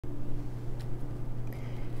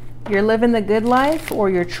You're living the good life, or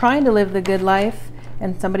you're trying to live the good life,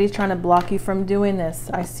 and somebody's trying to block you from doing this.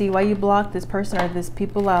 I see why you blocked this person or this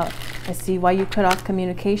people out. I see why you cut off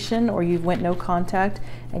communication, or you went no contact,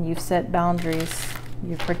 and you've set boundaries.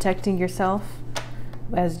 You're protecting yourself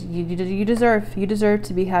as you deserve. You deserve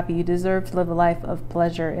to be happy. You deserve to live a life of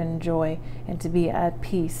pleasure and joy and to be at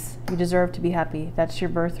peace. You deserve to be happy. That's your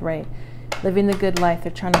birthright. Living the good life.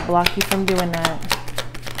 They're trying to block you from doing that.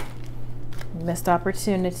 Missed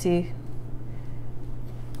opportunity.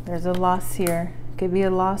 There's a loss here. Could be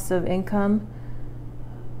a loss of income.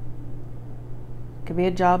 Could be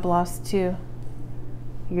a job loss too.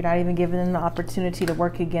 You're not even giving them the opportunity to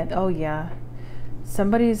work again. Oh yeah.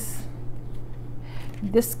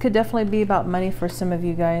 This could definitely be about money for some of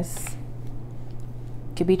you guys.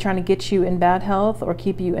 Could be trying to get you in bad health or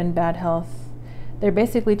keep you in bad health. They're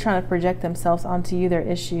basically trying to project themselves onto you, their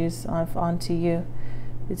issues onto you.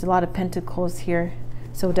 There's a lot of pentacles here.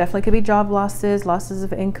 So definitely could be job losses, losses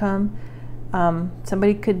of income.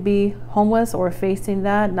 Somebody could be homeless or facing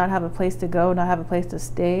that, not have a place to go, not have a place to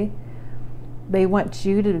stay. They want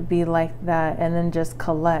you to be like that and then just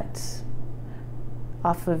collect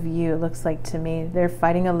off of you, it looks like to me. They're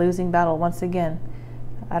fighting a losing battle once again.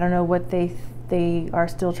 I don't know what they are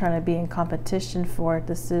still trying to be in competition for.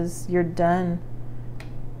 You're done.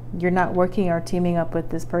 You're not working or teaming up with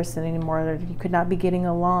this person anymore. You could not be getting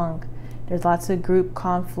along. There's lots of group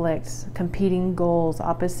conflicts, competing goals,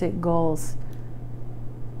 opposite goals.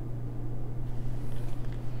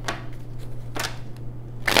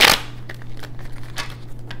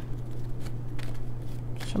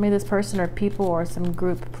 Show me this person or people or some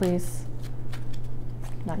group, please.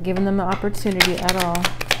 Not giving them the opportunity at all.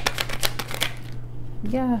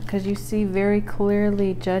 Yeah, because you see very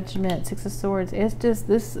clearly Judgment, Six of Swords. It's just,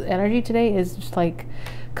 this energy today is just like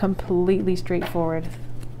completely straightforward.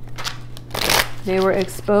 They were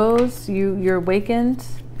exposed, you're awakened.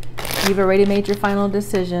 You've already made your final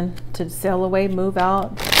decision to sail away, move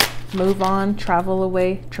out, move on, travel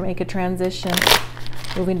away, to make a transition,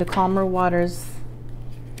 moving to calmer waters.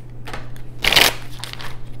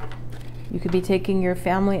 You could be taking your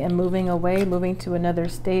family and moving away, moving to another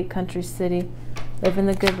state, country, city, living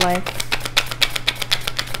the good life.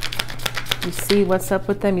 You see what's up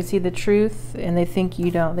with them, you see the truth, and they think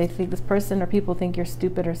you don't. They think this person or people think you're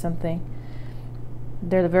stupid or something.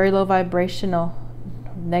 They're very low vibrational,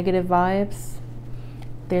 negative vibes.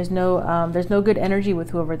 There's no good energy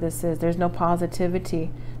with whoever this is. There's no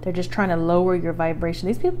positivity. They're just trying to lower your vibration.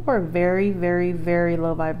 These people are very, very, very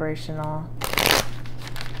low vibrational.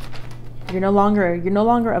 You're no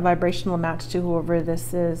longer a vibrational match to whoever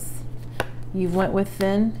this is. You went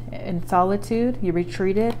within in solitude. You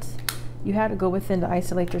retreated. You had to go within to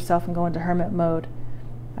isolate yourself and go into hermit mode.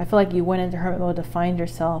 I feel like you went into hermit mode to find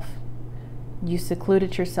yourself. You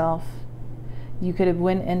secluded yourself. You could have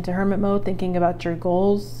went into hermit mode thinking about your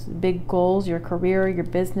goals, big goals, your career, your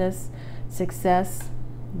business, success.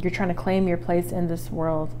 You're trying to claim your place in this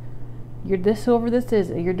world. Whoever this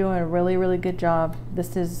is, you're doing a really, really good job.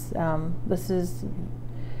 This is a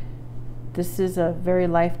very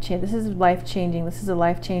life-changing. This is life-changing. This is a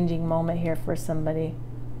life-changing moment here for somebody.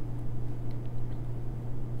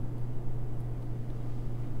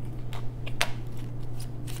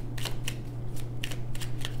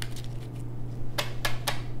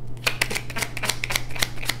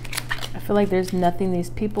 I feel like there's nothing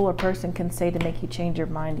these people or person can say to make you change your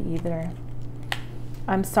mind either.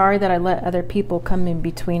 I'm sorry that I let other people come in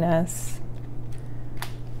between us.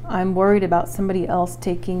 I'm worried about somebody else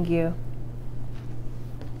taking you.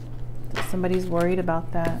 Somebody's worried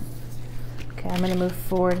about that. Okay, I'm going to move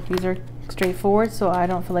forward. These are straightforward, so I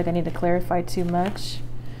don't feel like I need to clarify too much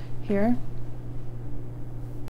here.